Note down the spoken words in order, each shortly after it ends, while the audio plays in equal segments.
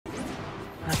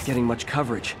Not getting much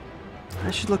coverage.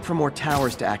 I should look for more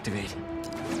towers to activate.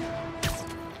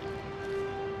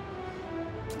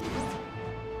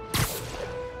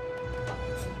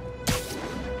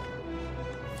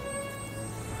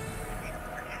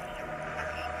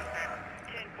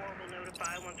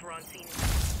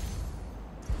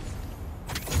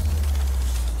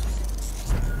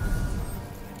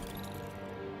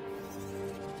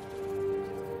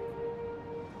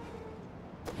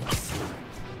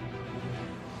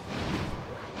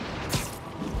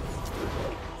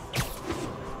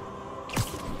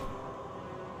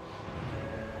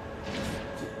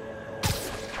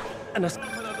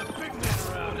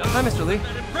 Hi, Mr. Lee.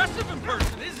 An impressive in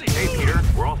person, is he? Hey, Peter.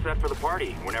 We're all set for the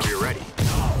party, whenever you're ready.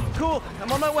 Cool,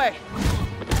 I'm on my way.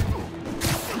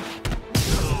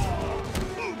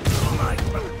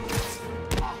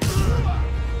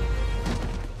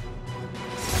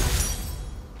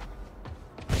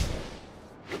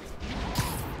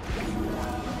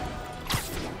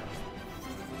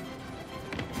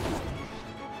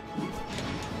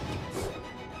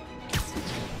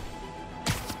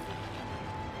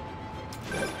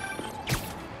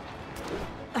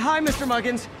 Hi, Mr.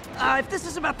 Muggins. If this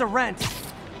is about the rent...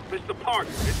 Mr. Parker,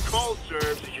 this call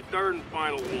serves as your third and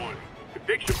final warning.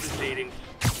 Eviction proceedings...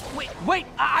 Wait!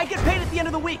 I get paid at the end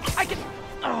of the week! I can...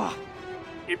 Ugh.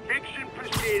 Eviction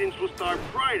proceedings will start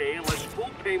Friday unless full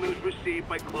payment is received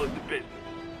by close of business.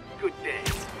 Good day.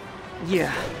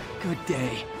 Yeah, good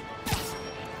day.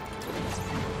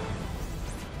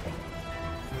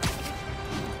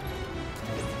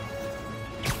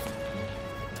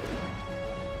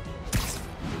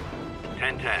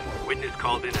 Witness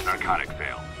called in a narcotic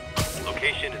sale.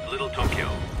 Location is Little Tokyo.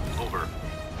 Over.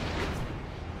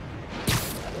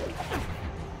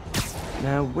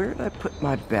 Now, where did I put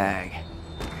my bag?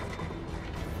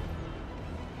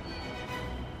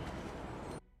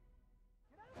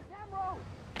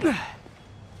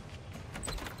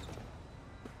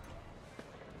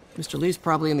 Mr. Lee's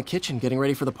probably in the kitchen getting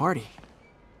ready for the party.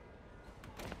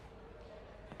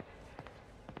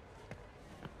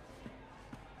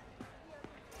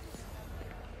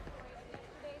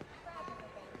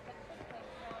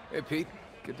 Hey, Pete.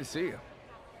 Good to see you.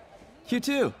 You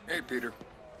too. Hey, Peter.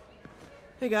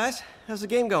 Hey guys, how's the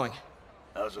game going?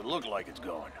 How's it look like it's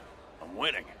going? I'm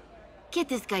winning. Get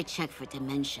this guy checked for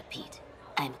dementia, Pete.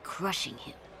 I'm crushing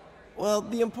him. Well,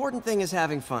 the important thing is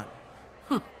having fun.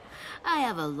 I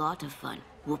have a lot of fun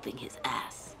whooping his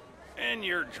ass. And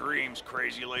your dreams,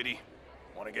 crazy lady.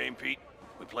 Want a game, Pete?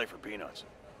 We play for peanuts.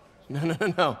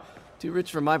 No. Too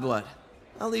rich for my blood.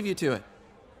 I'll leave you to it.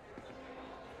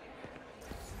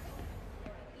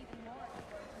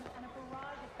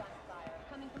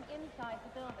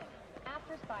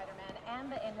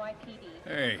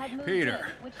 Hey, Peter.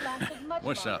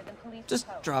 What's up? Just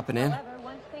dropping in. However,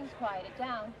 once things quieted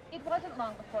down, it wasn't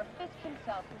long before Fisk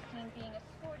himself was seen being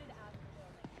escorted out of the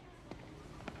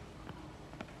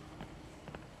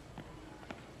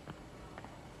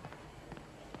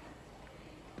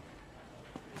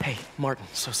building. Hey, Martin,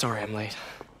 so sorry I'm late.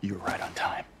 You were right on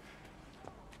time.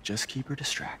 Just keep her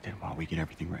distracted while we get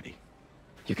everything ready.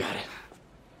 You got it.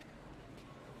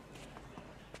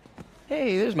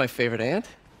 Hey, there's my favorite aunt.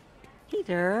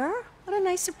 Peter, what a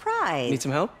nice surprise. Need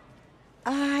some help?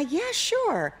 Yeah,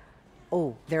 sure.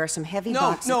 Oh, there are some heavy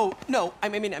boxes. No. I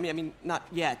mean, not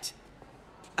yet.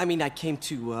 I mean, I came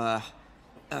to,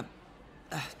 I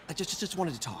just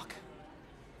wanted to talk.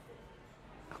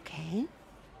 Okay.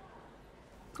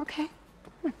 Okay.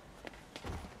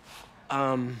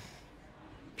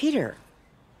 Peter,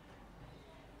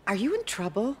 are you in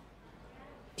trouble?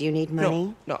 Do you need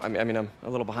money? No, I mean, I'm a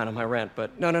little behind on my rent,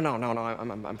 but no,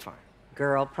 I'm fine.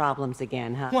 Girl problems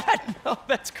again, huh? What? No,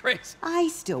 that's crazy. I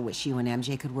still wish you and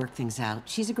MJ could work things out.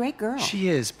 She's a great girl. She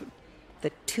is, but...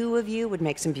 The two of you would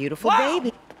make some beautiful Wow!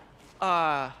 babies.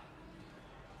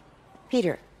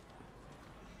 Peter.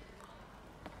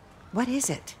 What is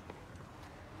it?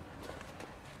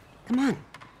 Come on.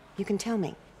 You can tell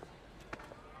me.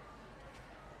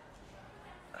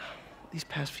 These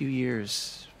past few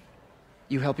years,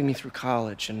 you helping me through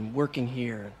college and working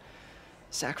here, and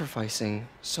sacrificing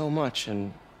so much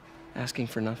and asking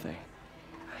for nothing.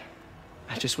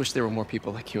 I just wish there were more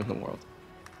people like you in the world.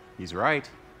 He's right.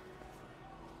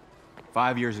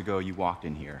 5 years ago, you walked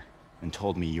in here and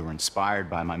told me you were inspired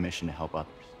by my mission to help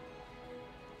others.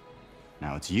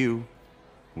 Now it's you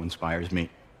who inspires me.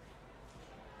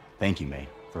 Thank you, May,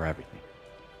 for everything.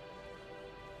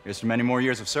 Here's to many more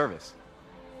years of service.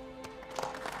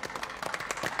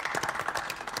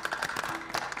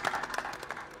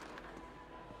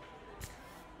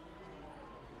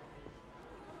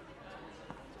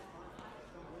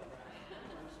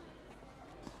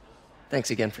 Thanks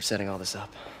again for setting all this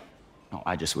up. Oh,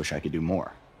 I just wish I could do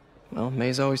more. Well,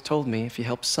 May's always told me if you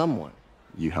help someone.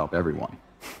 You help everyone.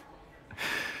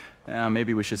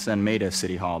 Maybe we should send May to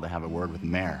City Hall to have a word with the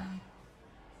mayor.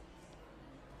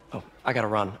 Oh, I gotta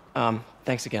run.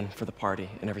 Thanks again for the party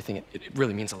and everything. It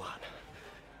really means a lot.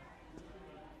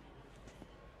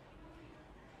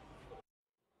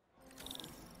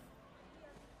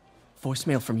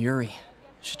 Voicemail from Yuri.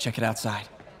 Should check it outside.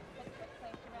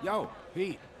 Yo,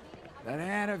 Pete. That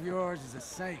ad of yours is a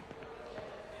saint.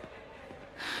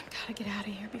 Gotta get out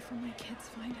of here before my kids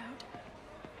find out.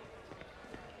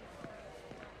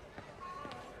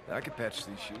 I could patch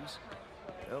these shoes.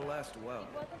 They'll last a while.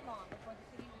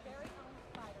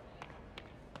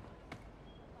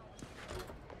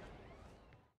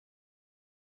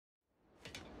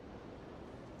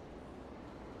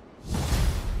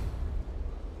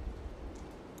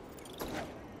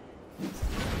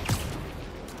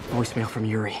 Voicemail from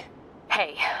Yuri.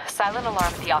 Hey, silent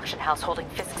alarm at the auction house holding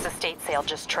Fisk's estate sale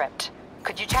just tripped.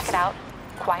 Could you check it out?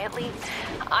 Quietly?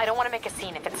 I don't want to make a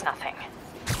scene if it's nothing.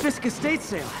 Fisk estate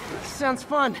sale. Sounds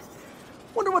fun.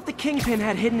 Wonder what the Kingpin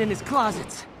had hidden in his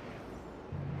closets.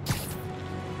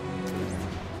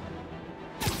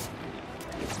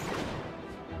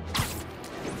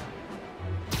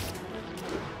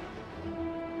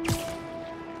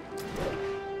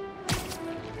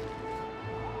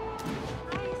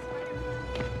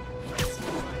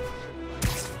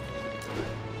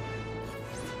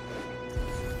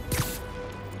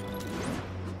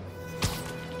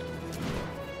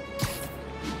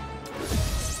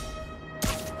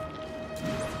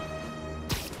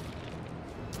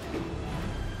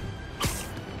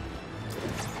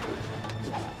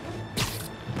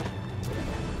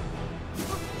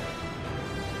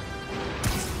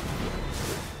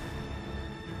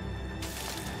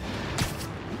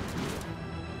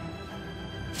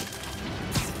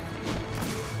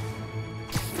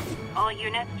 All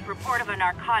units, report of a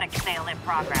narcotic sale in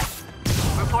progress.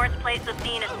 Reports place the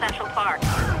scene at Central Park.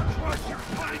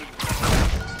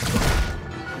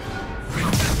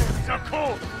 So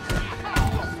cool!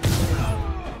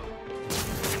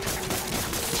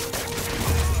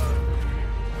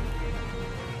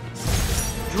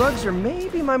 Drugs are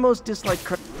maybe my most disliked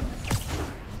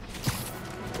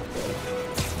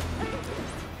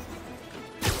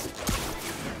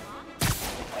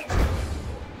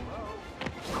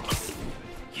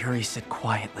Yuri said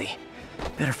quietly.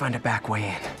 Better find a back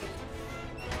way in.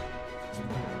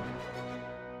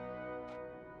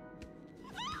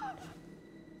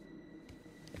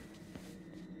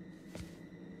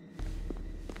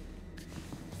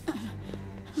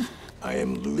 I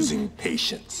am losing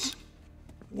patience.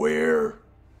 Where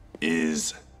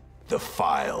is the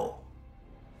file?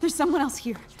 There's someone else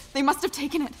here. They must have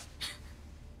taken it.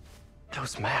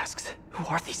 Those masks. Who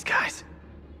are these guys?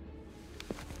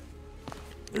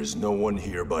 There's no one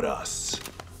here but us.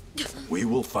 We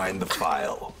will find the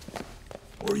file,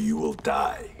 or you will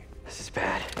die. This is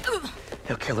bad.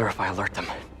 They'll kill her if I alert them.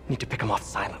 Need to pick them off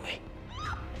silently.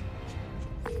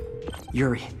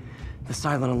 Yuri, the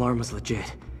silent alarm was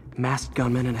legit. Masked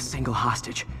gunmen and a single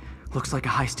hostage. Looks like a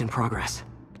heist in progress.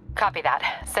 Copy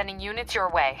that. Sending units your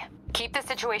way. Keep the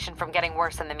situation from getting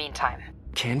worse in the meantime.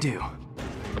 Can do.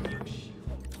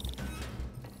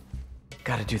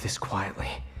 Gotta do this quietly.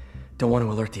 Don't want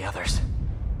to alert the others.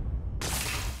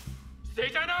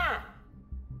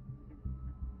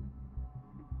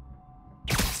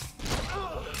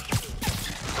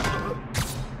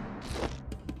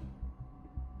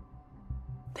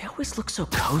 They always look so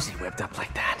cozy whipped up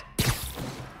like that.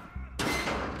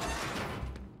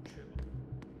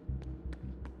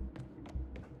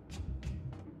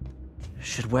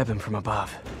 Should web him from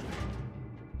above.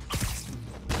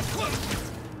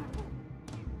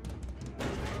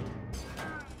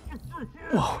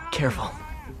 Whoa, careful.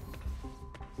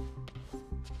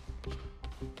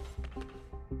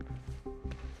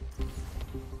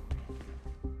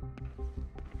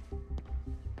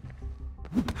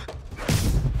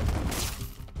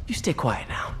 You stay quiet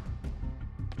now.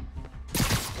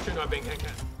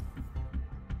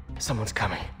 Someone's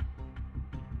coming.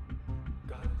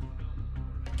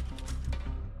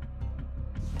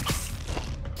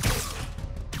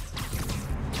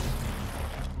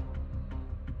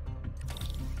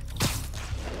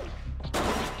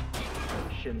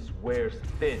 Wears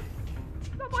thin.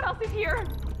 Someone else is here.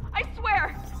 I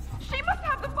swear. She must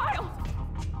have the file.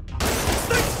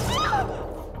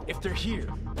 If they're here,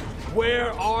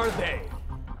 where are they?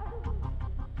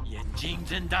 眼睛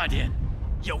睁大点，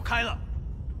有开了。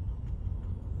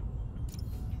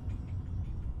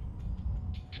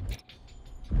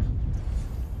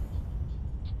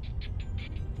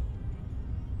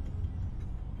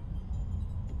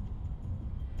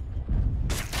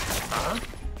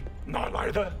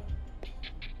Martha?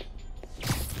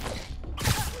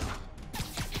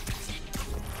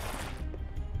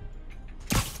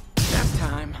 Nap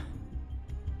time.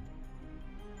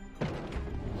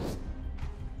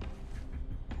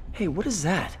 Hey, what is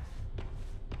that?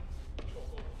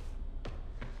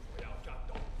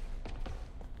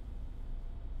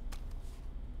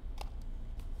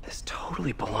 This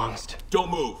totally belongs to... Don't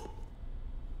move!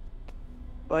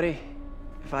 Buddy,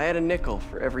 if I had a nickel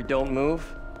for every don't move...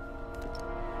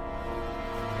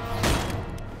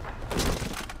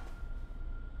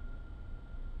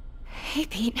 Hey,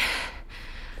 Pete.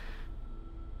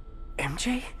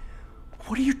 MJ?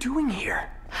 What are you doing here?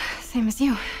 Same as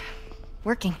you.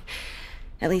 Working.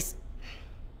 At least,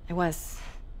 I was.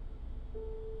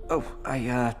 Oh,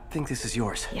 I think this is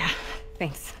yours. Yeah,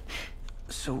 thanks.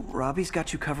 So, Robbie's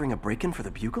got you covering a break-in for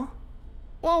the Bugle?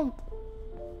 Well,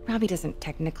 Robbie doesn't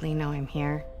technically know I'm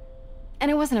here. And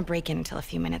it wasn't a break-in until a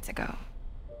few minutes ago.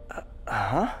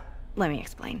 Huh? Let me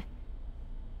explain.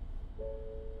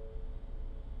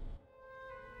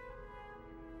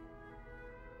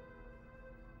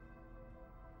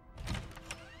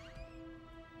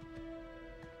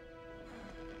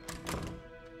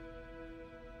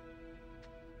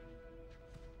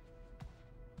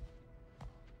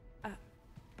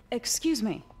 Excuse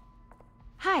me.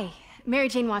 Hi, Mary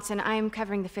Jane Watson. I'm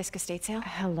covering the Fisk estate sale.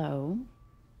 Hello.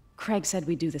 Craig said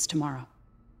we'd do this tomorrow.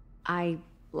 I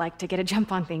like to get a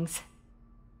jump on things.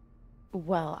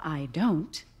 Well, I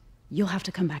don't. You'll have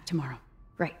to come back tomorrow.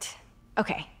 Right.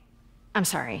 Okay. I'm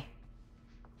sorry.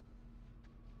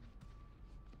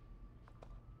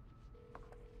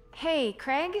 Hey,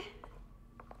 Craig?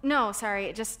 No, sorry.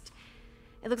 It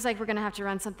looks like we're gonna have to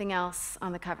run something else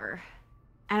on the cover.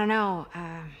 I don't know,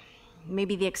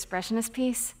 maybe the expressionist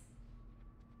piece?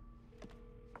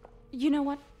 You know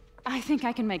what? I think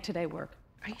I can make today work.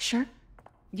 Are you sure?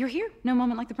 You're here. No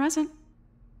moment like the present.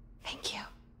 Thank you.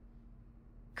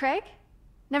 Craig?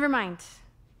 Never mind.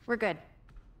 We're good.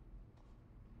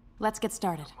 Let's get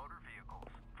started.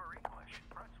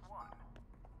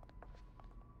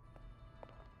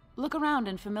 Look around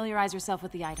and familiarize yourself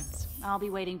with the items. I'll be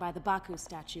waiting by the Baku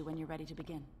statue when you're ready to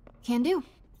begin. Can do.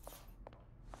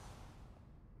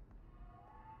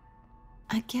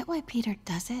 I get why Peter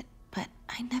does it, but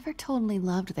I never totally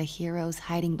loved the heroes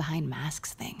hiding behind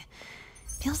masks thing.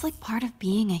 Feels like part of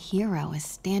being a hero is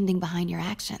standing behind your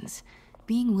actions.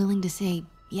 Being willing to say,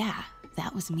 yeah,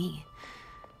 that was me.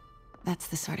 That's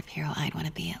the sort of hero I'd want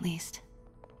to be, at least.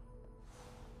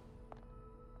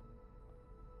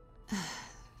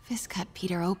 Fisk cut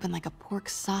Peter open like a pork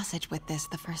sausage with this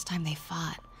the first time they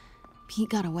fought. Pete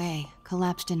got away,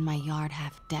 collapsed in my yard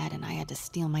half dead, and I had to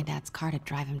steal my dad's car to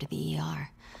drive him to the ER.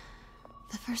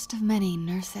 The first of many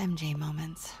Nurse MJ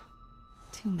moments.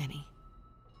 Too many.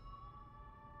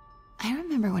 I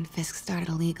remember when Fisk started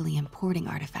illegally importing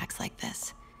artifacts like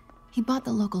this. He bought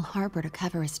the local harbor to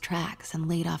cover his tracks and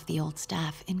laid off the old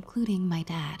staff, including my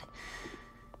dad.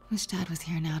 Wish Dad was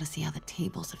here now to see how the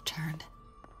tables have turned.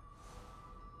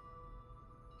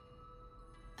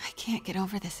 I can't get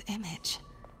over this image.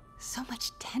 So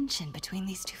much tension between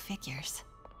these two figures.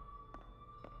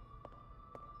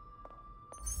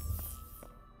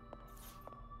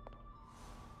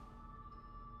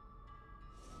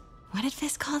 What did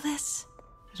Fisk call this?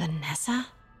 Vanessa?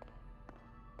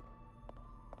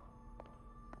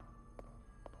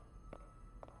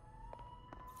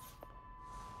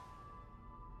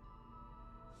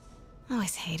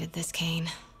 Always hated this cane.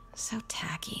 So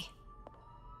tacky.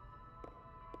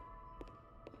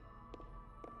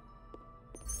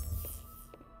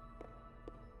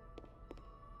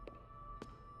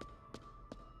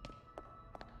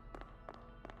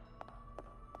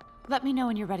 Let me know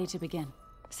when you're ready to begin.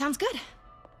 Sounds good.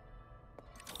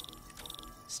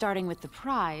 Starting with the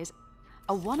prize,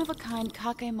 a one-of-a-kind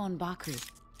Kakemon Baku.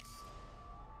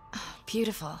 Oh,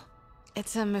 beautiful.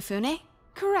 It's a Mifune?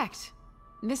 Correct.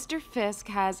 Mr. Fisk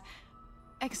has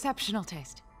exceptional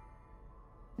taste.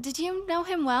 Did you know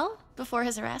him well before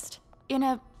his arrest? In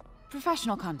a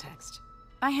professional context.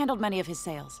 I handled many of his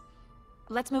sales.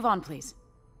 Let's move on, please.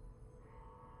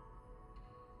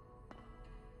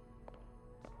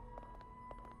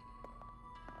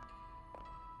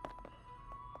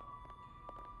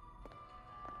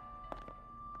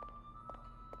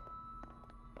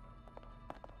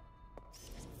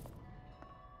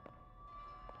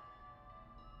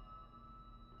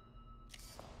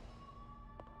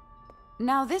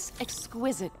 Now, this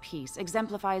exquisite piece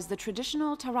exemplifies the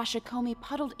traditional Tarashikomi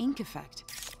puddled ink effect.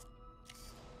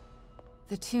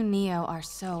 The two Neo are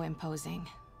so imposing.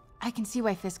 I can see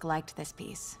why Fisk liked this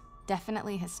piece.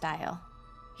 Definitely his style.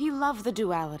 He loved the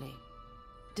duality.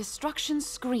 Destruction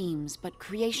screams, but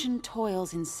creation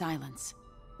toils in silence.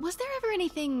 Was there ever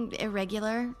anything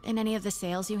irregular in any of the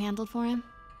sales you handled for him?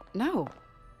 No.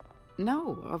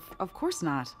 No, of course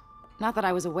not. Not that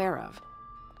I was aware of.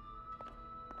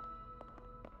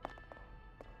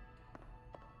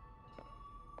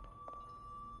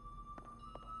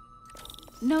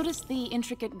 Notice the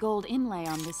intricate gold inlay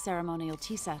on this ceremonial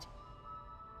tea set.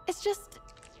 It's just...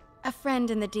 a friend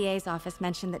in the DA's office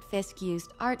mentioned that Fisk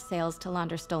used art sales to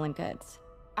launder stolen goods.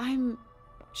 I'm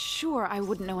sure I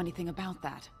wouldn't know anything about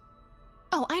that.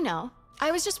 Oh, I know.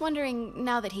 I was just wondering,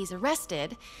 now that he's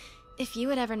arrested, if you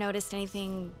had ever noticed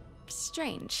anything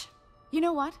strange. You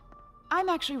know what? I'm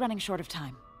actually running short of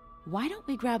time. Why don't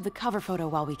we grab the cover photo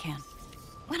while we can?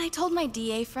 When I told my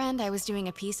DA friend I was doing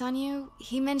a piece on you,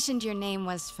 he mentioned your name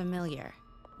was familiar.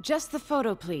 Just the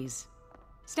photo, please.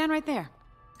 Stand right there.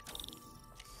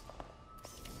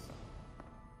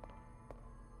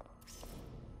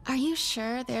 Are you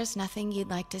sure there's nothing you'd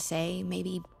like to say,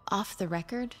 maybe off the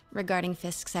record, regarding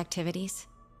Fisk's activities?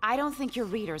 I don't think your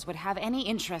readers would have any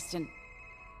interest in...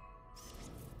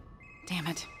 Damn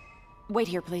it. Wait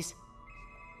here, please.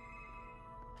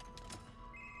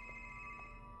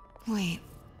 Wait.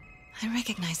 I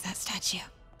recognize that statue.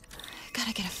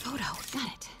 Gotta get a photo.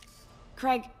 Got it.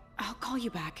 Craig, I'll call you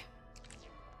back.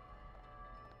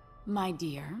 My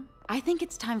dear, I think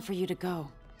it's time for you to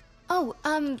go. Oh,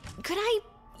 could I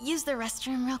use the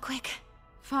restroom real quick?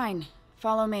 Fine.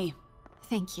 Follow me.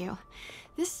 Thank you.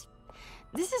 This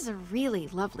is a really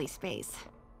lovely space.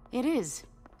 It is.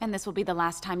 And this will be the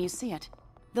last time you see it.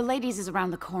 The ladies is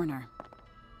around the corner.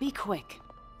 Be quick.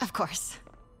 Of course.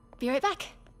 Be right back.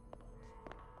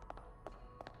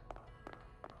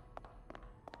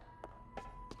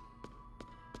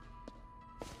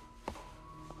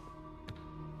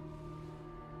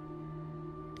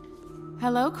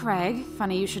 Hello, Craig.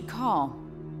 Funny you should call.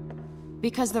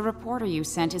 Because the reporter you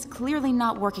sent is clearly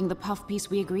not working the puff piece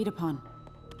we agreed upon.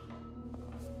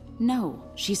 No,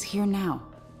 she's here now.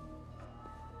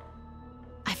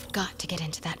 I've got to get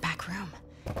into that back room.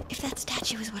 If that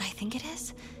statue is what I think it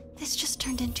is, this just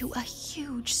turned into a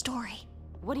huge story.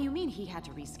 What do you mean he had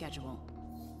to reschedule?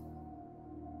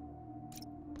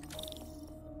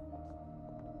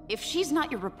 If she's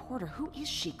not your reporter, who is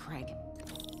she, Craig?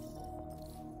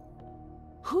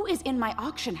 Who is in my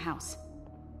auction house?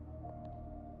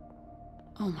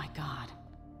 Oh my God.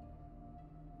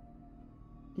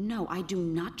 No, I do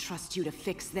not trust you to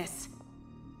fix this.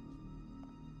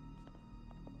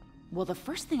 Well, the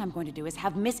first thing I'm going to do is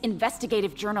have Miss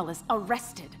Investigative Journalist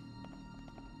arrested.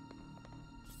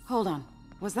 Hold on.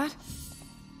 Was that?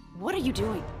 What are you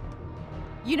doing?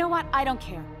 You know what? I don't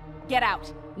care. Get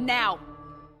out. Now!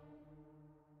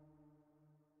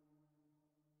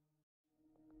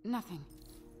 Nothing.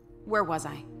 Where was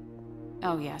I?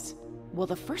 Oh, yes. Well,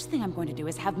 the first thing I'm going to do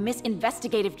is have Miss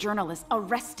Investigative Journalist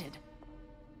arrested.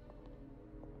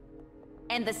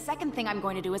 And the second thing I'm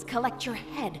going to do is collect your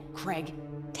head, Craig.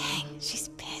 Dang, she's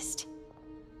pissed.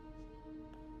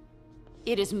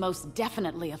 It is most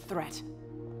definitely a threat.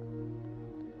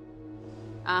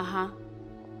 Uh-huh.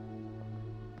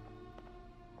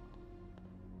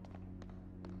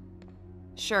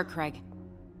 Sure, Craig.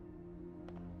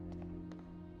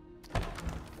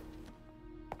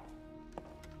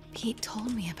 Pete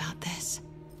told me about this.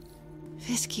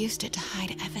 Fisk used it to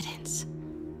hide evidence.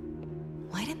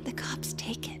 Why didn't the cops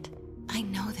take it? I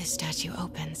know this statue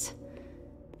opens.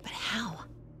 But how?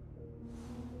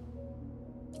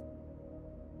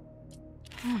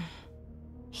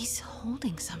 He's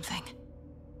holding something.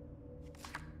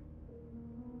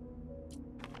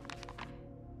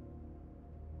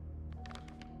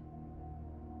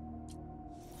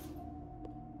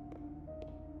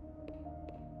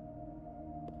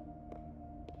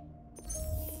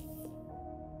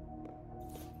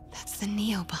 That's the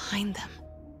Neo behind them.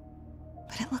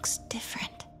 But it looks different.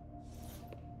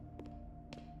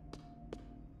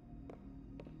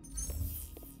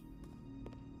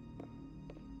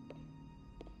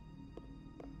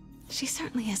 She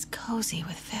certainly is cozy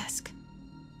with Fisk.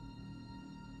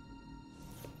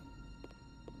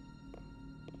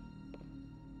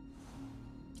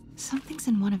 Something's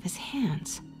in one of his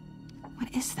hands.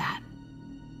 What is that?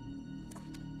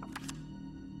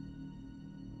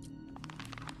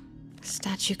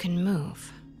 Statue can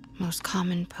move. Most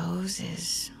common pose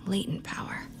is latent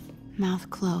power. Mouth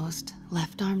closed,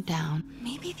 left arm down.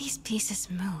 Maybe these pieces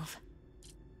move.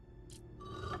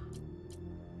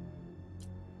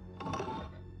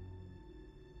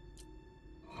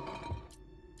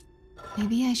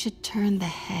 Maybe I should turn the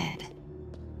head.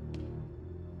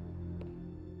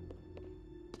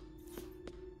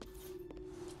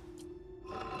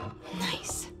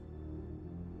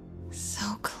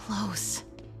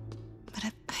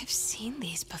 seen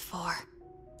these before.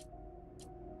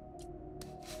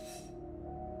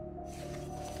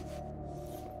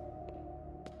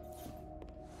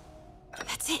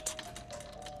 That's it.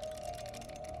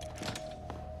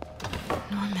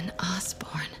 Norman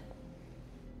Osborn.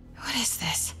 What is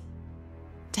this?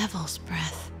 Devil's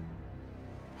breath.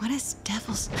 What is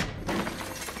devil's...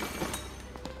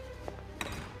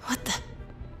 What the...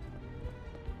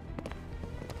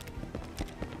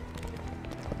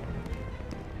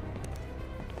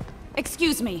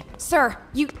 Excuse me, sir.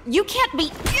 You can't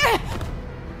be...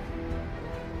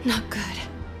 Not good.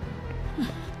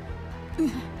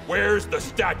 Where's the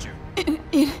statue?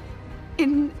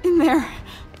 In there.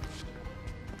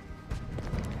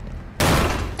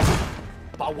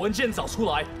 把文件找出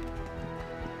来。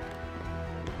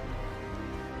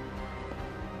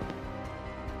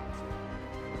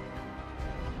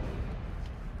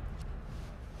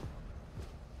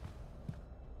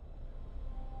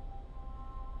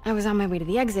 I was on my way to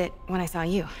the exit when I saw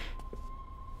you.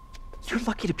 You're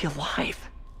lucky to be alive.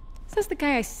 Says the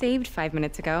guy I saved 5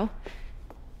 minutes ago.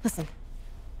 Listen,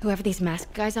 whoever these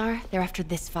masked guys are, they're after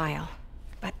this file.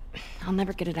 But I'll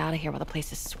never get it out of here while the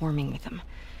place is swarming with them.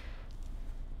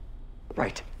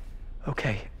 Right.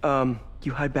 Okay,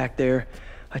 you hide back there.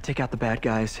 I take out the bad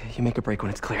guys. You make a break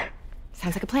when it's clear.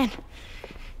 Sounds like a plan.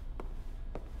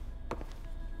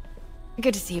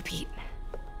 Good to see you, Pete.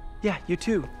 Yeah, you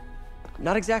too.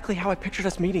 Not exactly how I pictured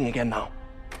us meeting again, though.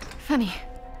 Funny.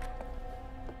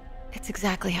 It's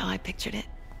exactly how I pictured it.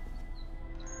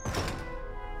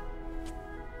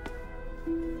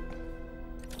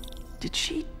 Did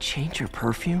she change her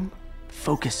perfume?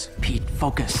 Focus, Pete,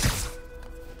 focus.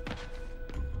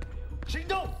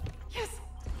 Yes.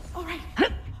 All right.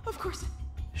 Of course.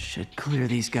 Should clear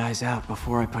these guys out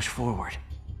before I push forward.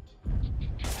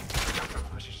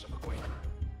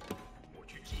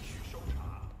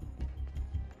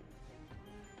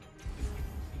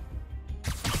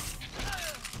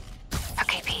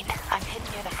 Okay, Pete. I'm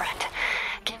hidden near the front.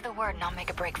 Give the word and I'll make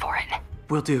a break for it.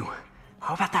 Will do.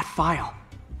 How about that file?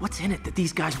 What's in it that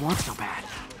these guys want so bad?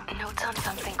 Notes on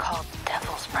something called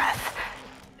Devil's Breath.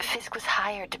 Fisk was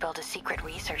hired to build a secret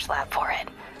research lab for it.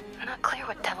 Not clear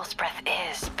what Devil's Breath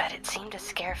is, but it seemed to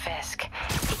scare Fisk.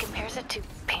 He compares it to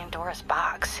Pandora's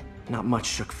box. Not much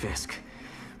shook Fisk.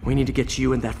 We need to get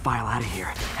you and that file out of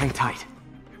here. Hang tight.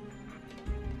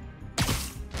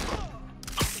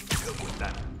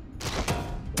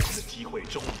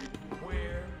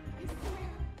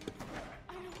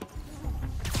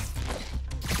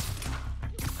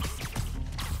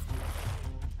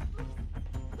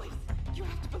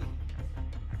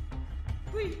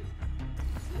 Please.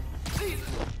 Please.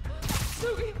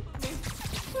 Sugi,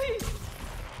 please.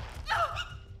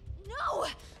 No!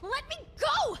 Let me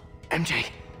go! MJ.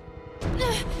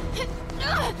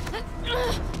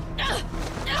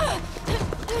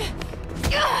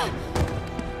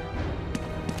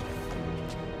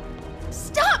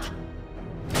 Stop!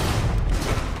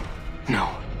 No.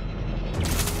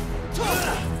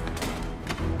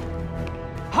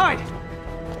 Hide!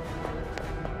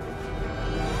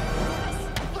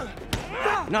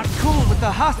 Not cool with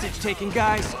the hostage-taking,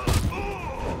 guys.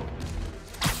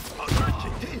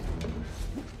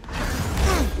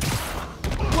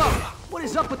 Whoa! What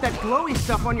is up with that glowy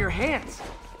stuff on your hands?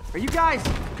 Are you guys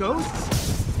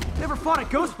ghosts? Never fought a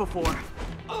ghost before.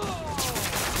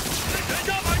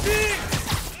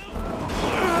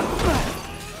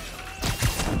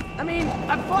 I mean,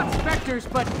 I've fought specters,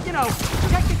 but, you know,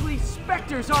 technically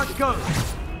specters aren't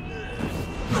ghosts.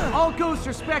 All ghosts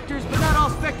are specters, but not all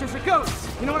specters are ghosts.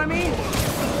 You know what I mean?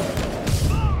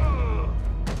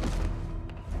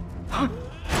 Huh?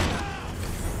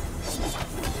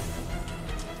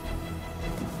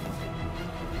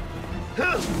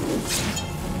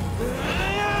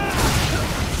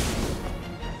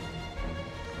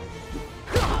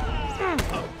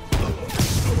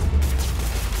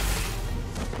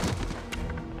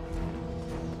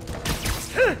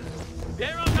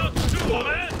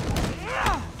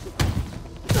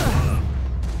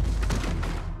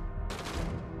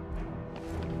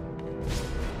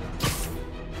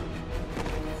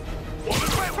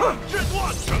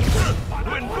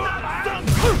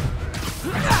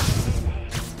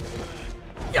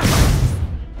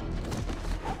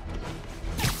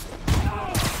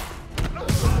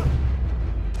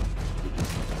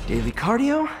 Daily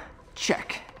cardio?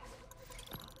 Check.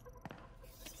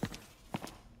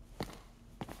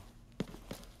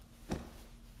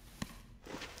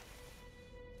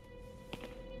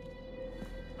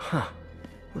 Huh.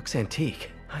 Looks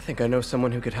antique. I think I know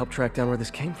someone who could help track down where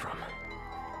this came from.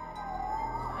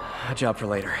 A job for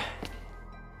later.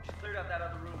 Cleared out that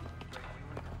other room.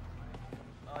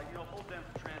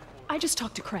 I just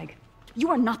talked to Craig. You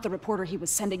are not the reporter he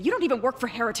was sending. You don't even work for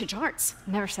Heritage Arts.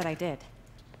 Never said I did.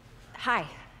 Hi,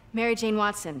 Mary Jane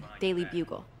Watson, Daily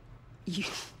Bugle.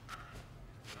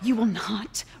 You will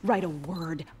not write a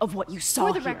word of what you saw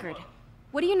For the here. record,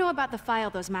 what do you know about the file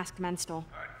those masked men stole?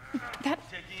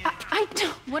 I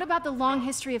don't... What about the long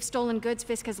history of stolen goods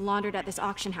Fisk has laundered at this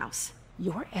auction house?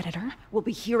 Your editor will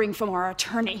be hearing from our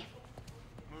attorney.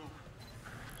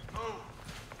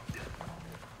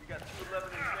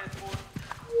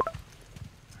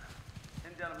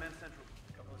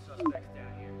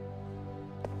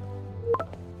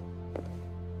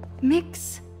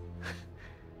 Mix?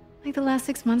 Like the last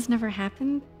 6 months never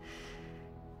happened?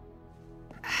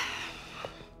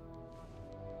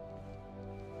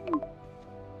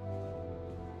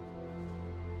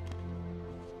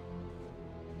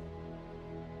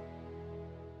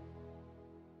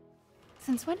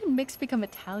 Since when did Mix become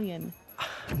Italian?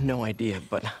 No idea,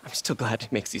 but I'm still glad he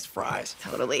makes these fries.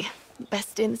 Totally.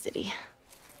 Best in the city.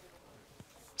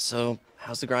 So,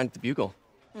 how's the grind at the Bugle?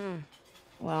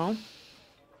 Well,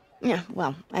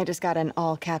 I just got an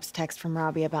all-caps text from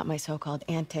Robbie about my so-called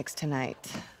antics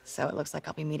tonight. So it looks like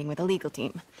I'll be meeting with a legal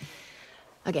team.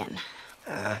 Again.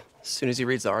 As soon as he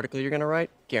reads the article you're gonna write,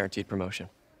 guaranteed promotion.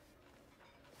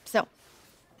 So,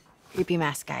 creepy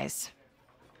mask guys.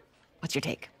 What's your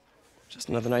take? Just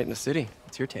another night in the city.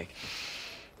 What's your take?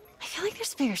 I feel like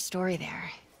there's a bigger story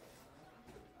there.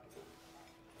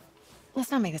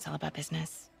 Let's not make this all about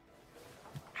business.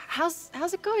 How's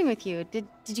it going with you? Did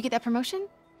you get that promotion?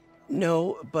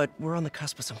 No, but we're on the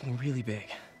cusp of something really big.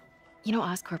 You know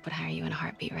Oscorp would hire you in a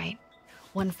heartbeat, right?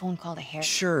 One phone call to Harry.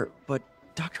 Sure, but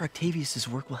Dr. Octavius's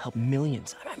work will help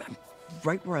millions. I'm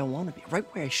right where I want to be, right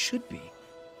where I should be.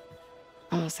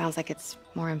 Almost sounds like it's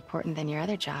more important than your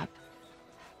other job.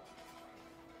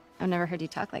 I've never heard you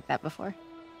talk like that before.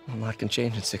 A lot can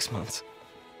change in 6 months.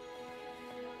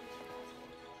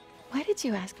 Why did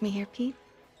you ask me here, Pete?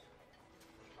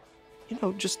 You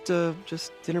know, just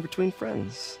dinner between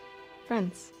friends.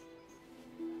 Friends.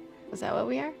 Was that what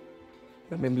we are?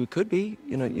 Well, maybe we could be,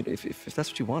 you know, if that's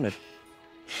what you wanted.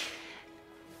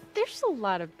 There's a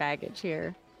lot of baggage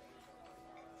here.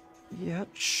 Yeah,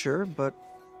 sure, but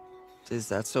is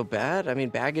that so bad? I mean,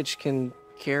 baggage can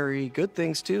carry good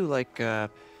things too, like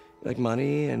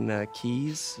money and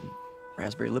keys, and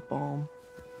raspberry lip balm.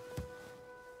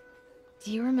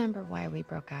 Do you remember why we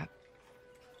broke up?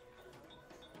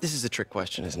 This is a trick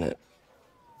question, isn't it?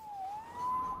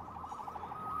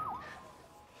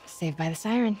 Saved by the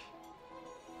siren.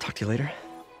 Talk to you later.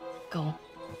 Go.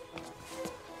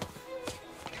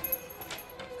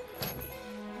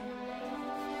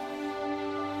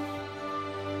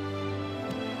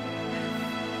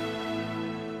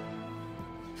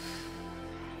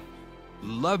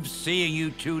 Love seeing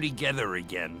you two together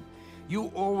again.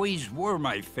 You always were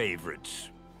my favorites.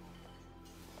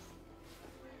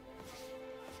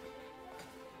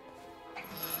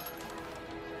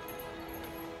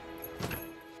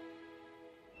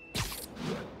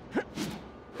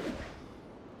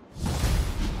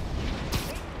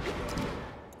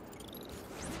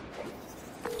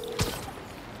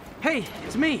 Hey,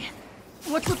 it's me.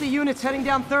 What's with the units heading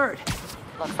down 3rd?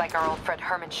 Looks like our old friend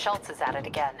Herman Schultz is at it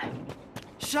again.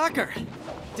 Shocker.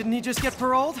 Didn't he just get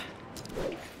paroled?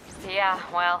 Yeah,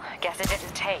 well, guess it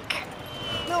didn't take.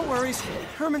 No worries.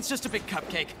 Herman's just a big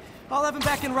cupcake. I'll have him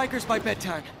back in Rikers by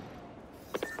bedtime.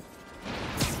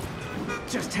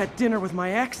 Just had dinner with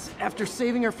my ex after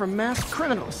saving her from masked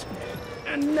criminals.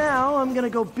 And now I'm gonna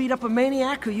go beat up a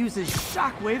maniac who uses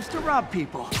shockwaves to rob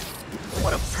people.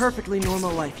 What a perfectly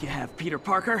normal life you have, Peter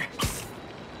Parker.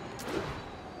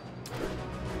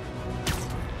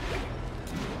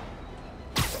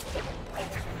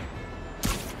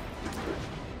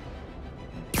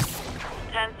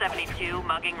 .1072,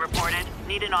 mugging reported.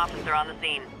 Need an officer on the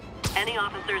scene. Any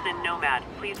officers in Nomad,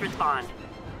 please respond.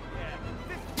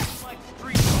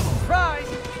 Surprise!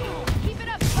 Keep it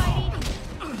up, Spidey!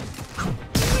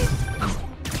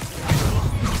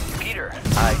 Peter,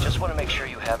 I just want to make sure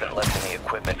you haven't left any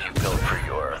equipment you built for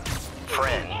your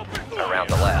friend around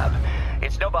the lab.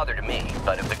 It's no bother to me,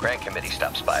 but if the grant committee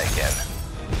stops by again...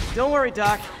 Don't worry,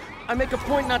 Doc. I make a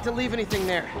point not to leave anything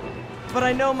there. But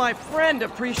I know my friend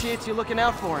appreciates you looking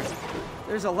out for him.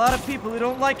 There's a lot of people who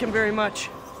don't like him very much.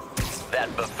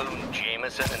 That buffoon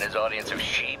Jameson and his audience of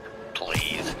sheep?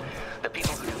 Please. The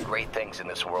people who do great things in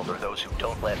this world are those who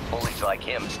don't let bullies like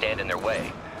him stand in their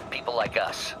way. People like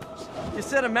us. You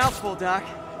said a mouthful, Doc.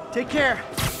 Take care.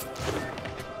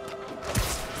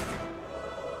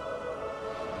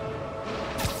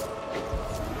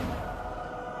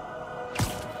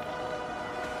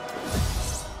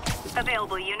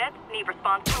 Available units need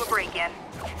response to a break-in.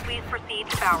 Please proceed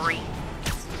to Bowery.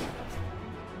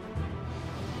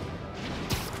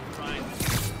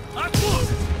 Look!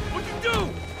 What'd you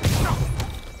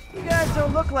do? You guys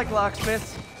don't look like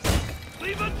locksmiths.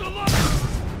 Leave us alone!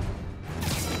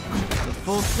 The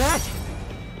full set?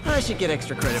 I should get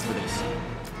extra credit for this.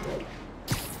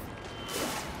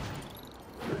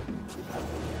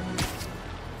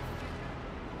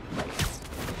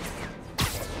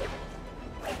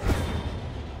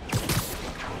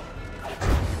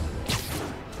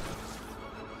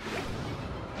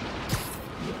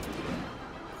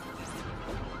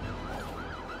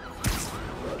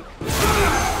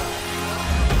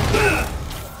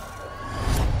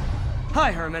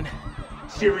 Hi, Herman.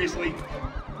 Seriously?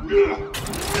 Give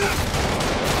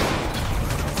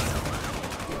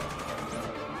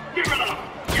it up!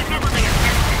 You're never gonna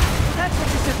catch me! That's what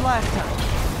you said last time.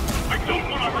 I don't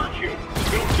want to hurt you!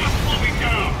 You'll just slow me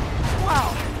down! Wow,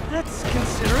 that's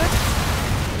considerate.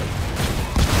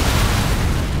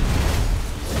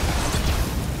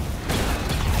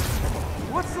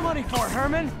 What's the money for,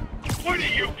 Herman? What do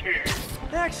you care?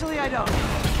 Actually, I don't.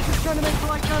 Just trying to make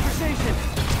polite conversation.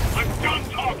 I'm done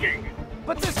talking!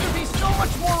 But this could be so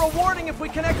much more rewarding if we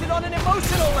connected on an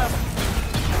emotional level.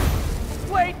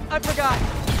 Wait, I forgot.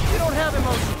 You don't have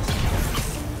emotions.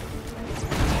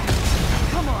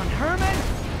 Come on, Herman.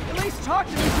 At least talk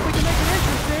to me so we can make it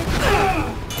interesting.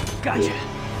 Gotcha.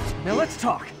 Now let's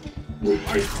talk.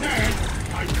 I said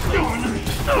I'm done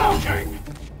talking!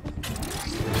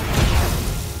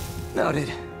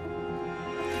 Noted.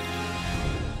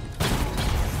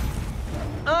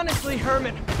 Honestly,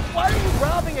 Herman, why are you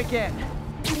robbing again?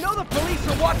 You know the police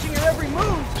are watching your every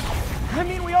move. I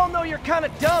mean, we all know you're kind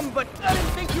of dumb, but I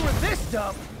didn't think you were this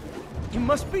dumb. You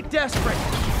must be desperate,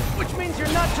 which means you're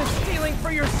not just stealing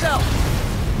for yourself.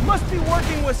 You must be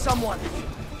working with someone,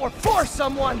 or for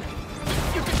someone.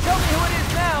 You can tell me who it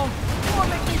is now, or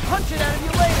make me punch it out of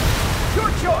you later. Your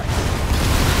choice.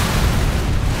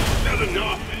 Said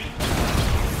enough!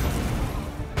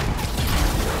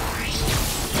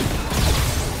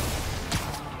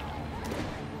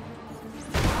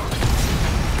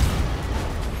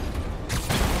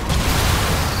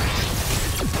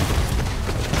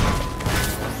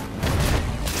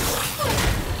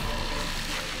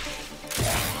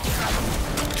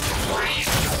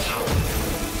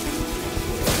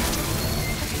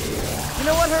 You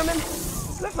know what, Herman?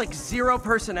 You have like zero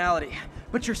personality,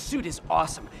 but your suit is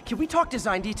awesome. Can we talk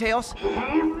design details?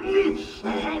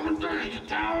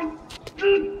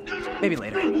 Maybe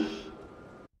later.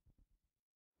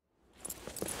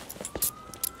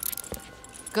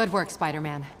 Good work,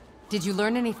 Spider-Man. Did you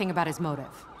learn anything about his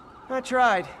motive? I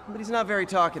tried, but he's not very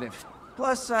talkative.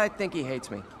 Plus, I think he hates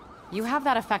me. You have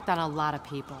that effect on a lot of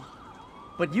people.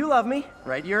 But you love me,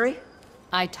 right, Yuri?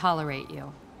 I tolerate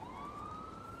you.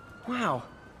 Wow.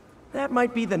 That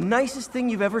might be the nicest thing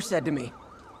you've ever said to me.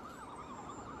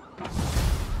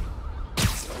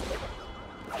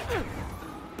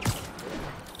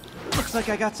 Looks like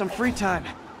I got some free time.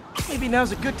 Maybe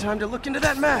now's a good time to look into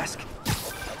that mask.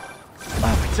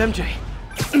 Oh, it's MJ.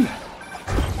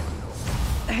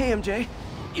 Hey, MJ.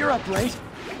 You're up late.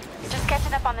 Just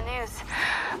catching up on the news.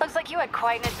 Looks like you had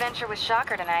quite an adventure with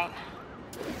Shocker tonight.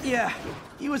 Yeah,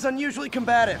 he was unusually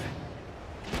combative.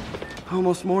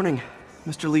 Almost morning.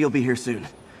 Mr. Lee will be here soon.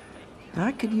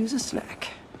 I could use a snack.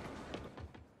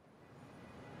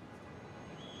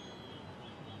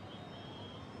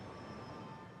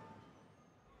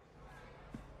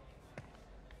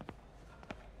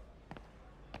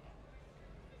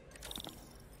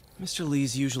 Mr.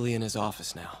 Lee's usually in his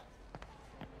office now.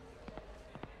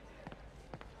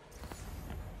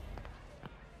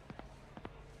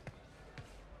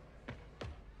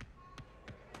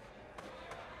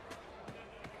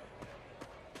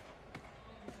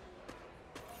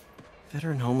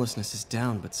 Veteran homelessness is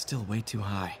down, but still way too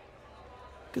high.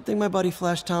 Good thing my buddy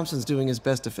Flash Thompson's doing his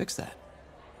best to fix that.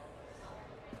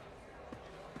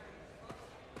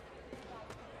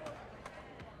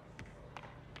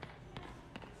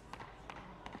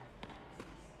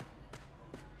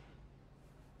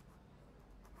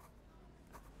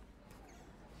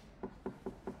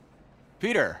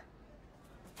 Peter,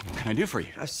 what can I do for you?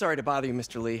 I'm sorry to bother you,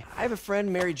 Mr. Lee. I have a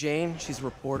friend, Mary Jane. She's a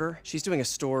reporter. She's doing a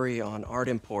story on art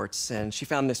imports, and she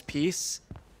found this piece.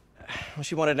 Well,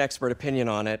 she wanted an expert opinion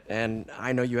on it, and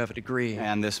I know you have a degree.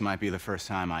 And this might be the first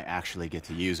time I actually get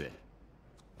to use it.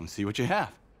 Let's see what you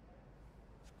have.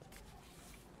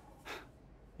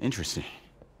 Interesting.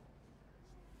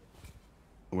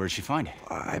 Where did she find it?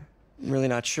 I'm really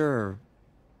not sure.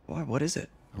 Why, what is it?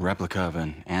 A replica of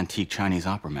an antique Chinese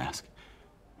opera mask.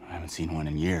 I haven't seen one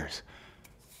in years.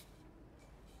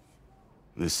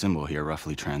 This symbol here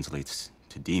roughly translates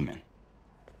to demon.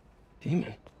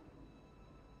 Demon?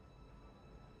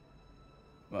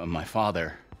 Well, my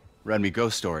father read me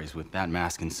ghost stories with that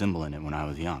mask and symbol in it when I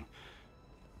was young.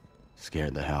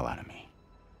 Scared the hell out of me.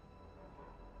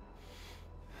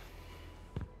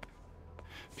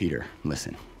 Peter,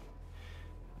 listen.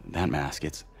 That mask,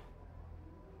 it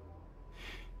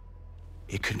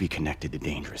could be connected to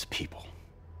dangerous people.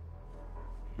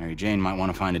 Mary Jane might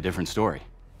want to find a different story.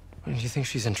 Do you think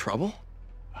she's in trouble?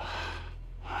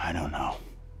 I don't know.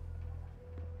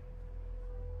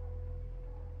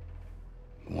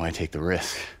 Why take the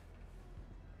risk?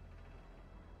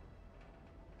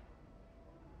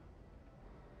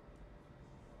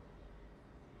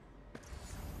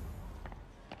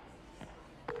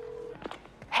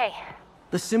 Hey.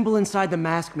 The symbol inside the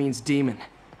mask means demon.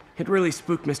 It really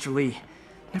spooked Mr. Lee.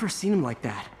 Never seen him like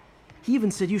that. He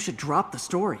even said you should drop the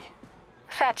story.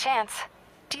 Fat chance.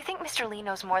 Do you think Mr. Lee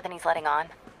knows more than he's letting on?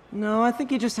 No, I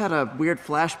think he just had a weird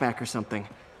flashback or something.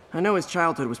 I know his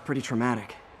childhood was pretty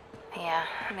traumatic. Yeah,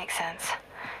 makes sense.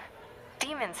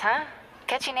 Demons, huh?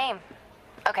 Catchy name.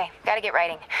 Okay, gotta get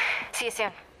writing. See you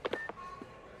soon.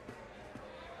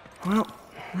 Well,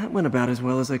 that went about as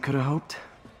well as I could have hoped.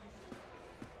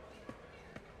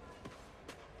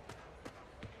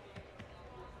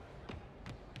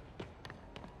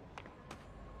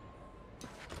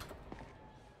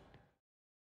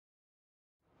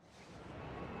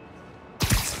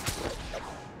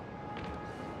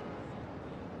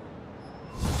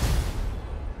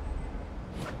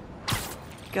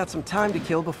 Got some time to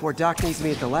kill before Doc needs me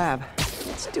at the lab.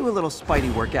 Let's do a little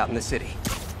Spidey workout in the city.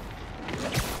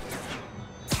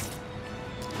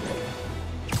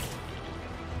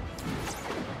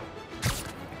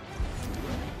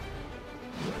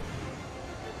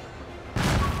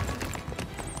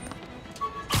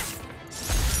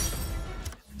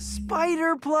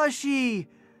 Spider plushie!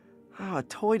 Oh, a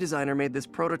toy designer made this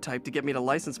prototype to get me to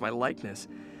license my likeness.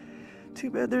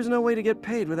 Too bad there's no way to get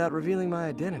paid without revealing my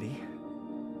identity.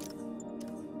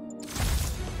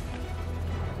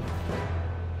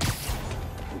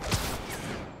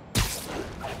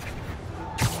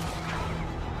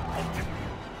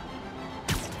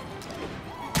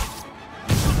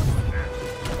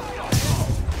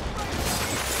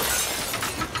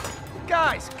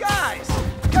 Guys!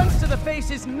 Guns to the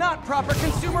face is not proper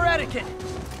consumer etiquette!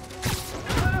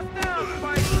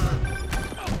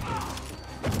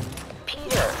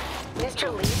 Peter,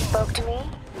 Mr. Lee spoke to me.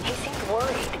 He seemed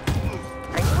worried.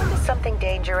 Are you into something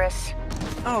dangerous?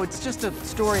 Oh, it's just a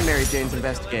story Mary Jane's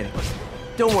investigating.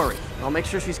 Don't worry, I'll make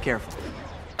sure she's careful.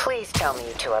 Please tell me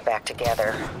you two are back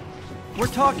together. We're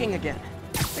talking again.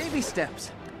 Baby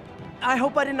steps. I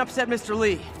hope I didn't upset Mr.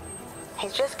 Lee.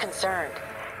 He's just concerned.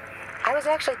 I was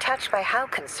actually touched by how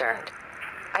concerned.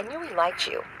 I knew he liked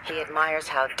you. He admires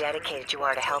how dedicated you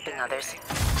are to helping others.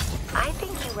 I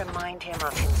think you remind him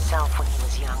of himself when he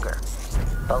was younger.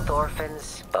 Both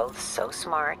orphans, both so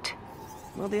smart.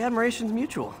 Well, the admiration's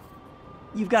mutual.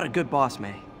 You've got a good boss,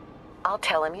 May. I'll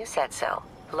tell him you said so.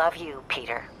 Love you,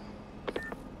 Peter.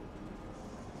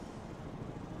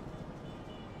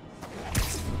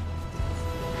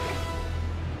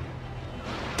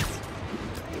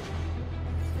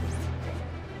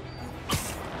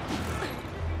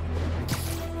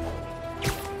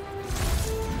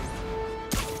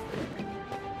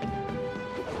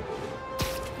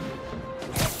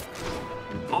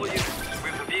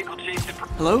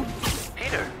 Hello?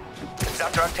 Peter, it's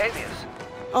Dr. Octavius.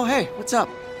 Oh, hey, what's up?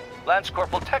 Lance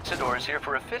Corporal Texador is here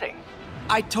for a fitting.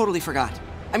 I totally forgot.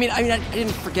 I mean, I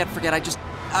didn't forget. I just...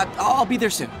 I'll be there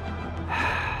soon.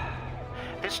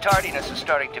 This tardiness is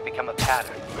starting to become a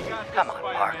pattern. Come on,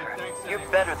 Parker. You're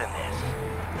better than this.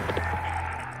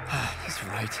 He's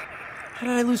right. How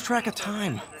did I lose track of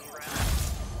time?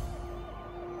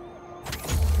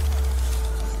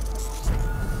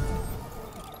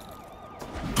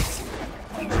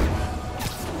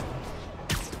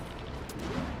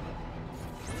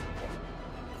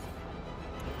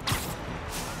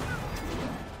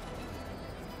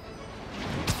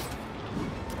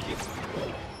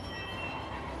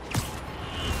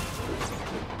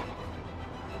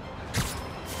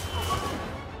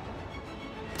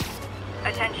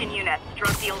 Attention units,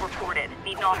 drug deal reported.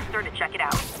 Need an officer to check it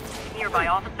out. Nearby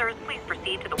officers, please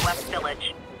proceed to the West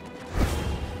Village.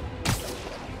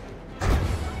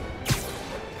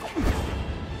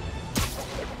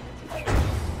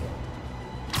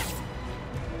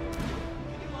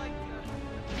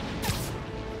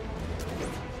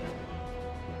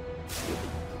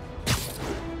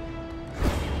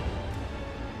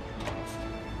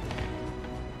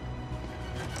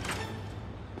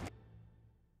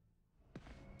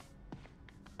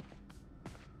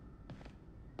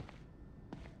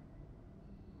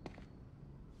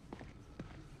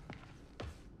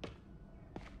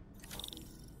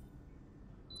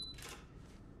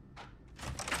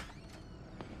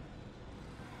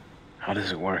 How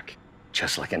does it work?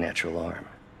 Just like a natural arm.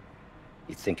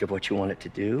 You think of what you want it to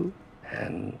do,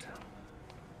 and...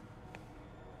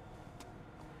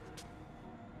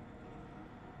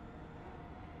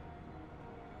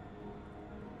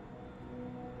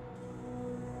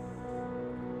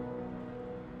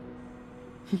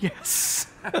 Yes.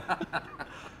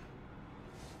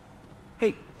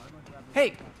 Hey,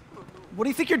 hey, what do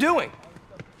you think you're doing?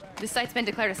 This site's been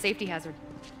declared a safety hazard.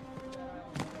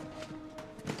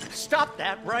 Stop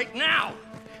that right now!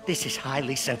 This is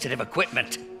highly sensitive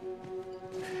equipment.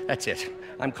 That's it.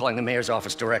 I'm calling the mayor's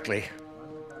office directly.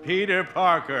 Peter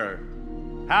Parker,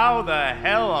 how the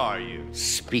hell are you?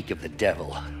 Speak of the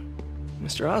devil.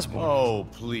 Mr. Osborn. Oh,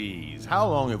 please. How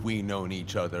long have we known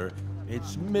each other?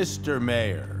 It's Mr.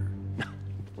 Mayor.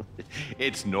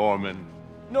 It's Norman.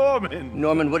 Norman!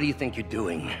 Norman, what do you think you're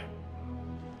doing?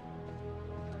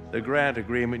 The grant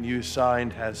agreement you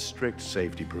signed has strict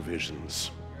safety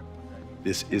provisions.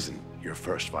 This isn't your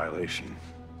first violation.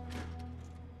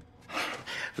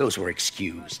 Those were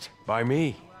excused. By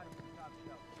me.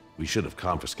 We should have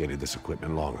confiscated this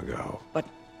equipment long ago.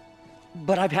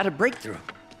 But I've had a breakthrough.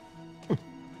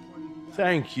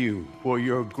 Thank you for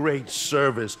your great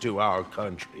service to our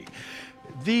country.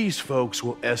 These folks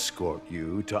will escort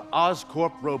you to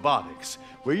Oscorp Robotics,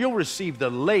 where you'll receive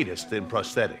the latest in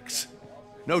prosthetics.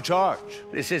 No charge.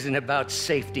 This isn't about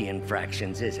safety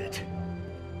infractions, is it?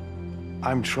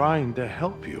 I'm trying to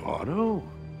help you, Otto.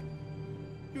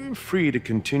 You're free to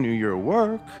continue your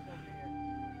work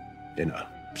in a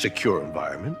secure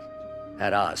environment.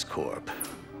 At Oscorp.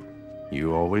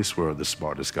 You always were the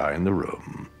smartest guy in the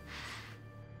room.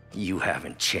 You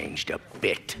haven't changed a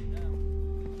bit.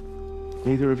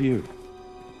 Neither of you.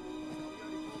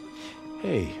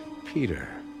 Hey, Peter.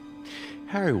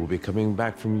 Harry will be coming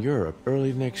back from Europe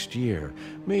early next year.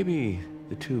 Maybe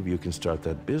the two of you can start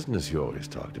that business you always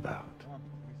talked about.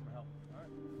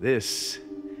 This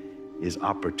is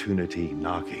opportunity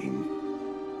knocking.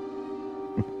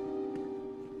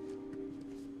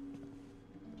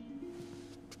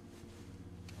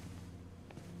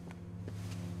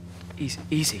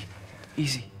 Easy.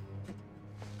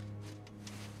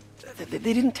 They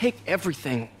didn't take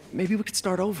everything. Maybe we could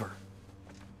start over.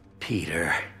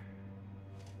 Peter,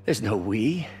 there's no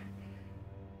we.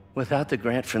 Without the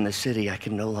grant from the city, I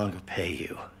can no longer pay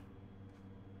you.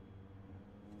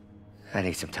 I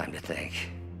need some time to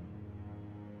think.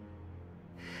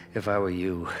 If I were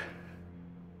you,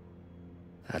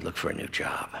 I'd look for a new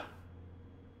job.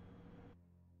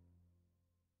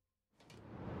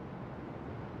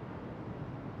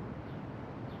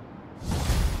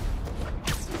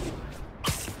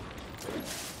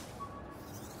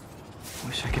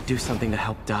 Wish I could do something to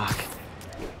help Doc.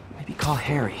 Maybe call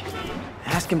Harry.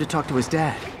 Ask him to talk to his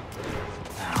dad.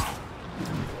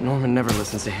 No. Norman never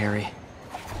listens to Harry.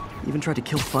 He even tried to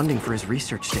kill funding for his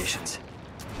research stations.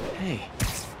 Hey,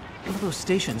 one of those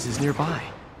stations is nearby.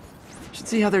 Should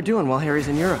see how they're doing while Harry's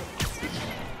in Europe.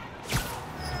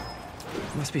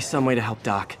 Must be some way to help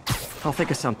Doc. I'll think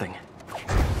of something.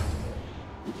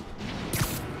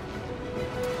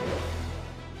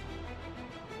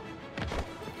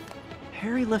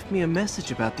 Harry left me a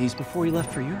message about these before he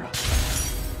left for Europe.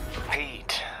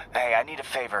 Pete, hey, I need a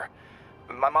favor.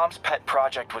 My mom's pet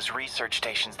project was research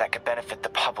stations that could benefit the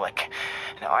public.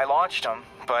 Now, I launched them,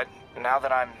 but now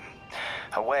that I'm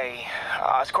away,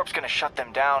 Oscorp's gonna shut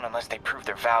them down unless they prove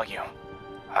their value.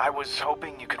 I was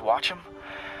hoping you could watch them.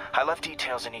 I left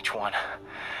details in each one.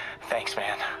 Thanks,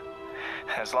 man.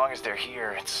 As long as they're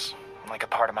here, it's like a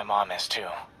part of my mom is, too.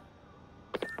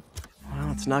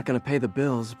 Well, it's not gonna pay the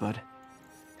bills, but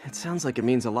it sounds like it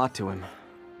means a lot to him.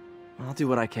 I'll do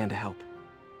what I can to help.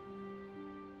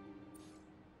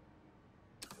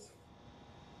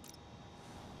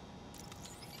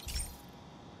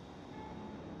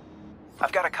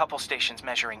 I've got a couple stations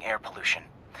measuring air pollution.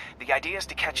 The idea is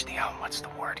to catch the,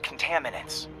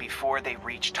 contaminants before they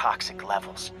reach toxic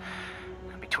levels.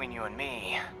 Between you and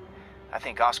me, I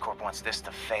think Oscorp wants this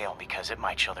to fail because it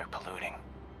might show they're polluting.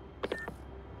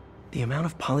 The amount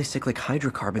of polycyclic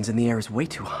hydrocarbons in the air is way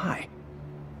too high.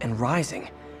 And rising.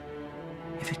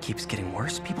 If it keeps getting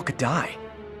worse, people could die.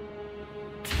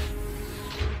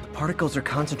 The particles are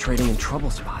concentrating in trouble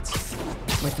spots,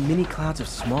 like mini clouds of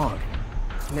smog.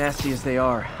 Nasty as they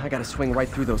are, I gotta swing right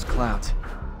through those clouds.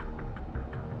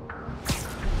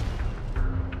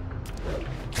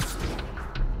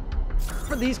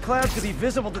 For these clouds to be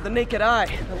visible to the naked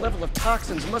eye, the level of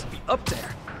toxins must be up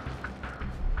there.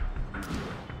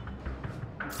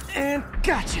 And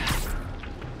gotcha!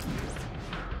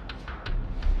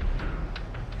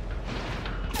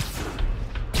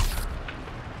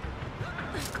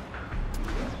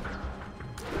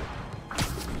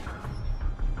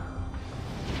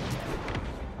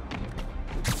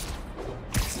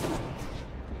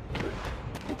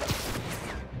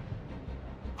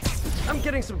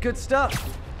 getting some good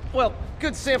stuff. Well,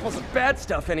 good samples of bad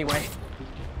stuff, anyway.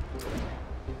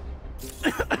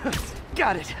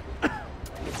 Got it.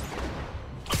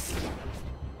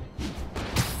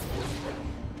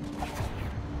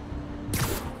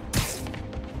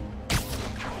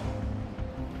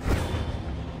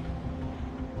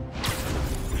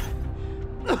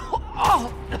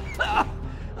 Oh!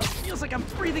 Feels like I'm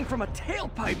breathing from a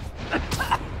tailpipe.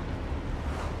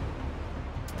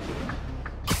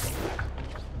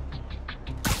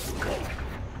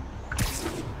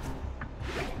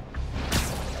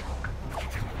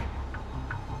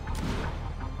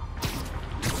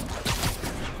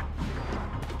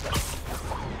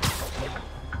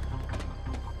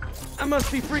 I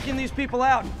must be freaking these people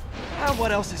out.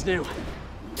 What else is new?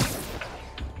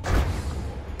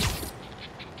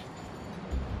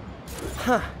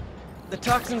 Huh. The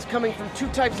toxin's coming from 2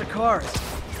 types of cars,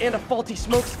 and a faulty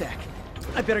smokestack.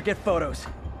 I better get photos.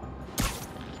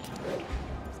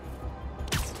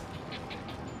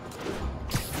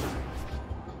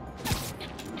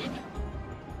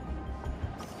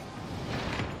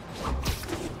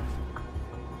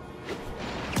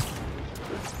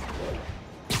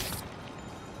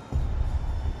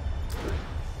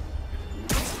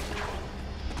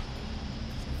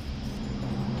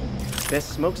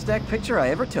 Best smokestack picture I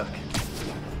ever took.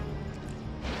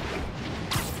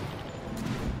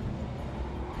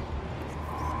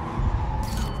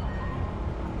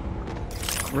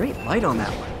 Great light on that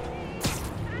one.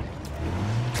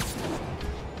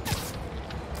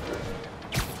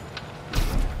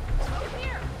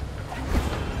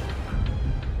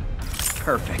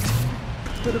 Perfect.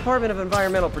 The Department of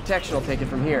Environmental Protection will take it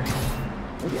from here.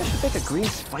 Maybe I should make a green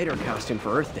spider costume for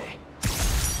Earth Day.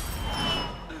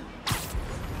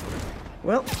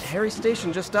 Well, Harry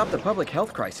Station just stopped a public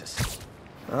health crisis.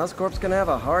 Oscorp's gonna have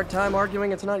a hard time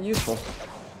arguing it's not useful.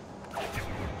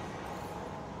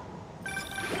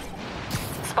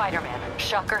 Spider-Man,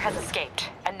 Shocker has escaped,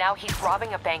 and now he's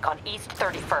robbing a bank on East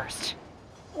 31st.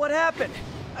 What happened?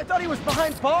 I thought he was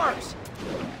behind bars.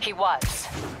 He was,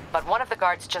 but one of the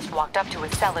guards just walked up to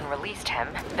his cell and released him,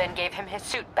 then gave him his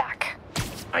suit back.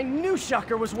 I knew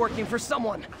Shocker was working for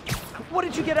someone. What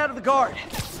did you get out of the guard?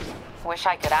 Wish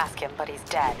I could ask him, but he's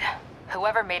dead.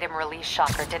 Whoever made him release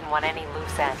Shocker didn't want any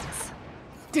loose ends.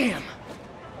 Damn.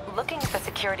 Looking at the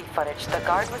security footage, the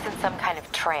guard was in some kind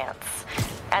of trance.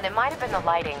 And it might have been the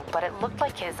lighting, but it looked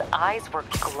like his eyes were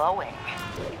glowing.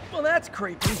 Well, that's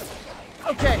creepy.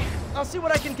 Okay, I'll see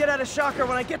what I can get out of Shocker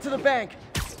when I get to the bank.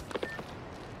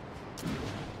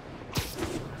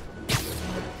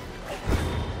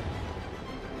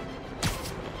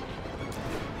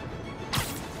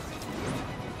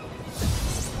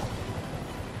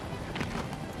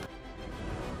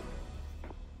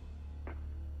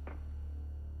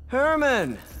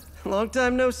 Herman! Long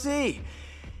time no see.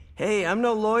 Hey, I'm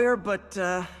no lawyer, but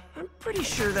I'm pretty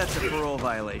sure that's a parole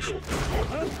violation.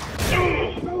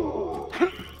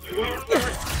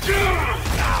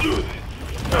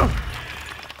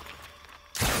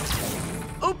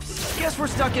 Oops, guess we're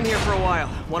stuck in here for a while.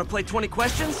 Want to play 20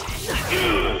 questions?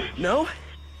 No?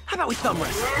 How about we thumb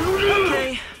wrestle?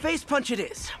 Okay, face punch it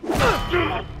is.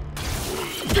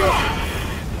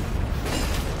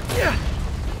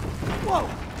 Whoa!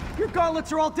 Your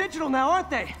gauntlets are all digital now, aren't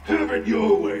they? Have it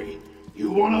your way.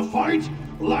 You wanna fight?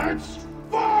 Let's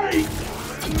fight!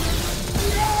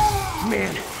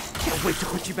 Man, can't wait to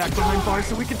put you back behind bars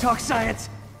so we can talk science.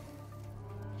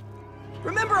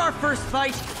 Remember our first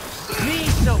fight? Me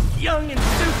so young and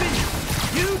stupid,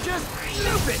 you just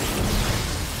stupid.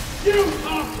 You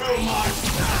talk too much!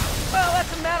 Well,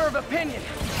 that's a matter of opinion.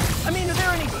 I mean, are there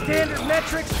any standard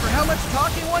metrics for how much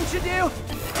talking one should do?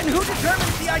 And who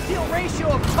determines the ideal ratio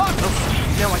of talking?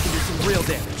 Okay, now I can do some real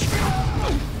damage.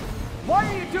 Why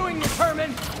are you doing this,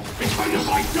 Herman? Because if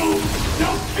I don't,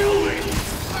 they'll kill me!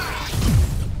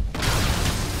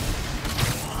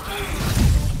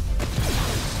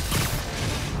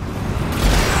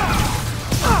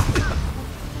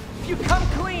 If you come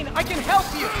clean, I can help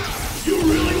you! You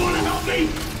really want to help me?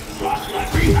 Just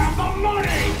let me have the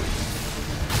money!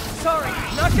 Sorry,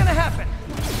 not gonna happen.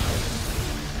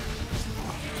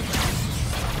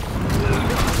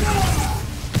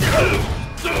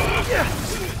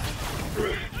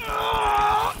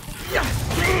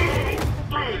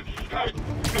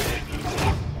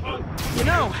 You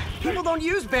know, people don't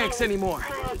use banks anymore.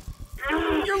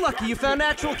 You're lucky you found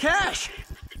actual cash.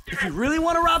 If you really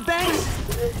want to rob banks,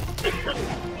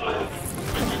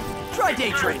 try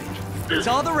day trading. It's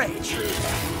all the rage.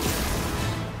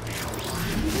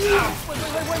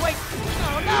 Wait.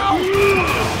 Oh, no!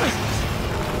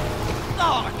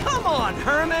 Oh, come on,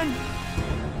 Herman!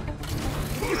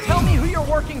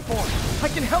 longer working for him. I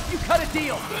can help you cut a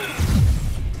deal.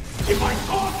 If I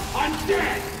talk, I'm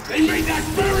dead! They made that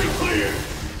very clear!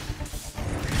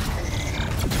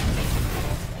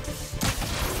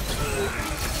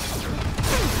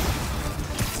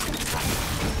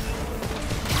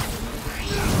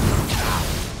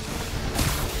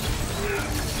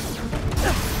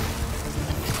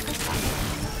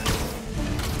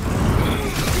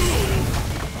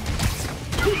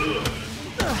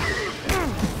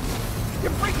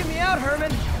 You're freaking me out,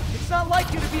 Herman. It's not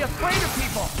like you to be afraid of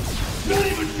people. Not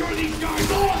even sure these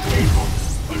guys are people!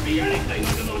 Could be anything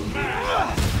under those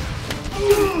masks!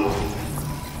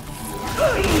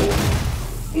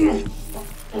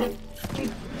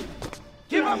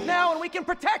 Give up now and we can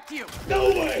protect you! No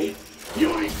way!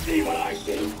 You ain't see what I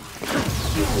see!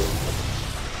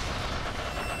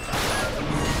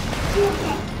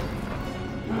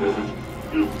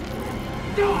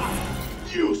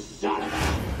 You son of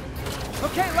a...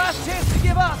 Okay, last chance to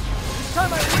give up. This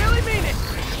time I really mean it.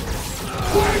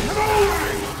 Quit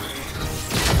moving!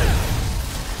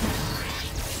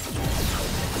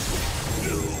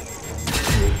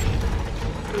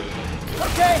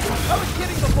 Okay, I was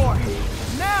kidding before.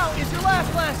 Now is your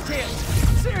last chance.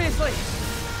 Seriously.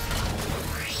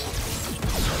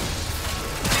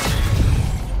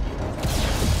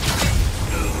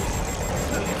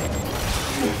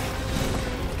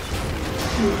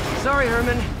 Sorry,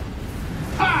 Herman.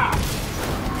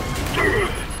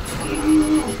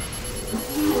 You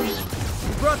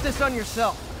brought this on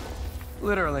yourself.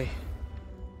 Literally.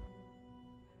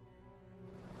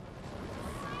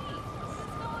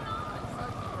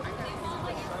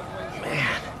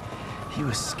 Man, he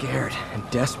was scared and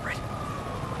desperate.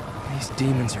 These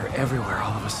demons are everywhere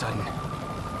all of a sudden.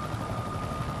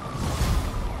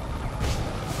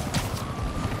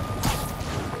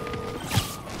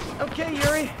 Okay,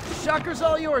 Yuri. Shocker's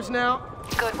all yours now.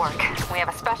 Good work. We have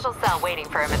a special cell waiting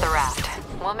for him at the raft.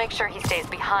 We'll make sure he stays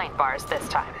behind bars this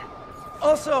time.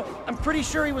 Also, I'm pretty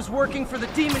sure he was working for the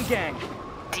Demon Gang.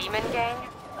 Demon Gang?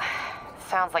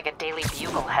 Sounds like a Daily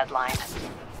Bugle headline.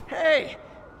 Hey!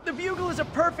 The Bugle is a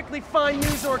perfectly fine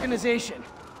news organization.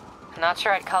 Not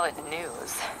sure I'd call it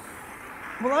news.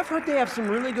 Well, I've heard they have some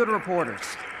really good reporters.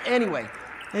 Anyway,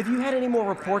 have you had any more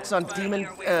reports on demon,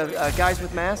 guys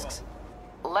with masks?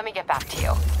 Let me get back to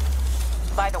you.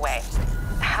 By the way,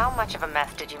 how much of a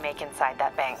mess did you make inside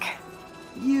that bank?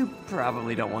 You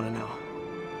probably don't want to know.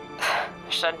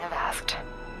 Shouldn't have asked.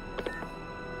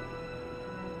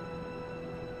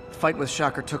 The fight with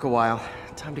Shocker took a while.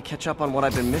 Time to catch up on what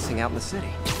I've been missing out in the city.